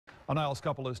A Niles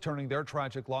couple is turning their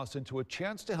tragic loss into a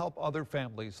chance to help other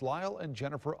families. Lyle and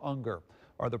Jennifer Unger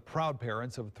are the proud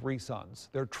parents of 3 sons.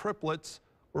 Their triplets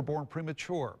were born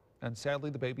premature, and sadly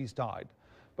the babies died.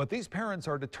 But these parents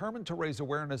are determined to raise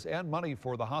awareness and money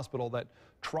for the hospital that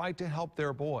tried to help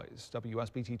their boys.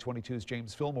 WSBT-22's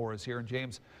James Fillmore is here. And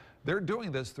James, they're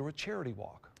doing this through a charity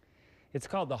walk. It's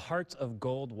called the Hearts of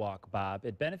Gold Walk, Bob.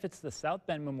 It benefits the South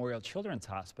Bend Memorial Children's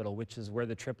Hospital, which is where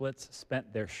the triplets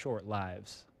spent their short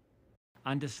lives.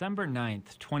 On December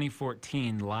 9th,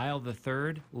 2014, Lyle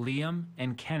III, Liam,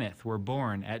 and Kenneth were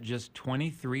born at just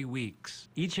 23 weeks.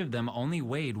 Each of them only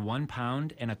weighed 1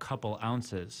 pound and a couple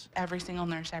ounces. Every single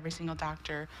nurse, every single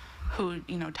doctor who,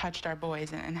 touched our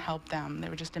boys and helped them, they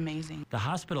were just amazing. The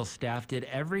hospital staff did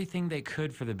everything they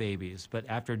could for the babies, but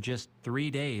after just 3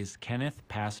 days, Kenneth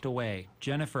passed away.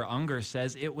 Jennifer Unger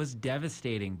says it was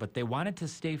devastating, but they wanted to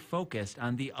stay focused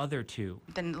on the other 2.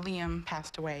 Then Liam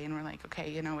passed away, and we're like,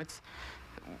 okay,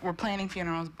 we're planning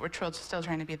funerals, but we're still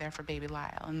trying to be there for baby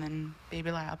Lyle. And then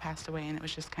baby Lyle passed away, and it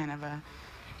was just kind of a,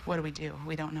 what do we do?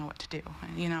 We don't know what to do.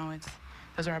 And,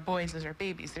 those are our boys, those are our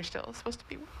babies. They're still supposed to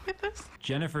be with us.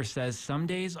 Jennifer says some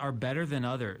days are better than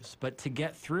others, but to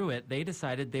get through it, they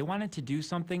decided they wanted to do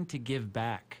something to give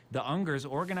back. The Ungers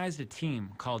organized a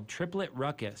team called Triplet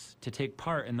Ruckus to take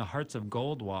part in the Hearts of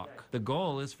Gold Walk. The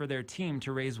goal is for their team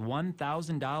to raise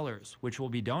 $1,000, which will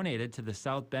be donated to the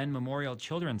South Bend Memorial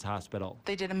Children's Hospital.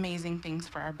 They did amazing things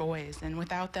for our boys, and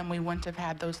without them, we wouldn't have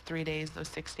had those 3 days, those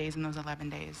 6 days, and those 11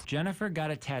 days. Jennifer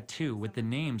got a tattoo with the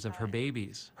names of her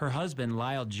babies. Her husband,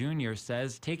 Lyle Jr.,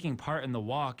 says taking part in the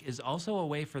walk is also a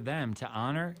way for them to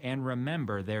honor and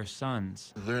remember their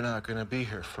sons. They're not going to be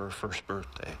here for a first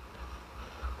birthday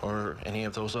or any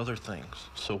of those other things.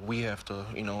 So we have to,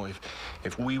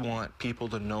 if we want people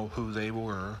to know who they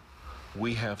were,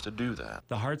 we have to do that.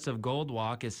 The Hearts of Gold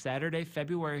Walk is Saturday,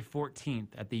 February 14th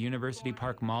at the University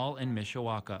Park Mall in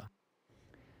Mishawaka.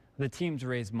 The teams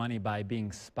raise money by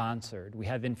being sponsored. We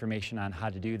have information on how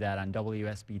to do that on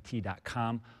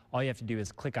WSBT.com. All you have to do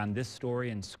is click on this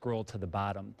story and scroll to the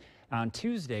bottom. On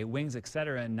Tuesday, Wings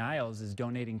Etc. in Niles is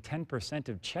donating 10%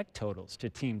 of check totals to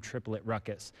Team Triplet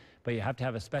Ruckus, but you have to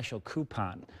have a special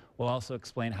coupon. We'll also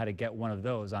explain how to get one of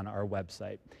those on our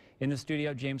website. In the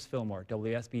studio, James Fillmore,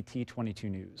 WSBT 22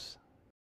 News.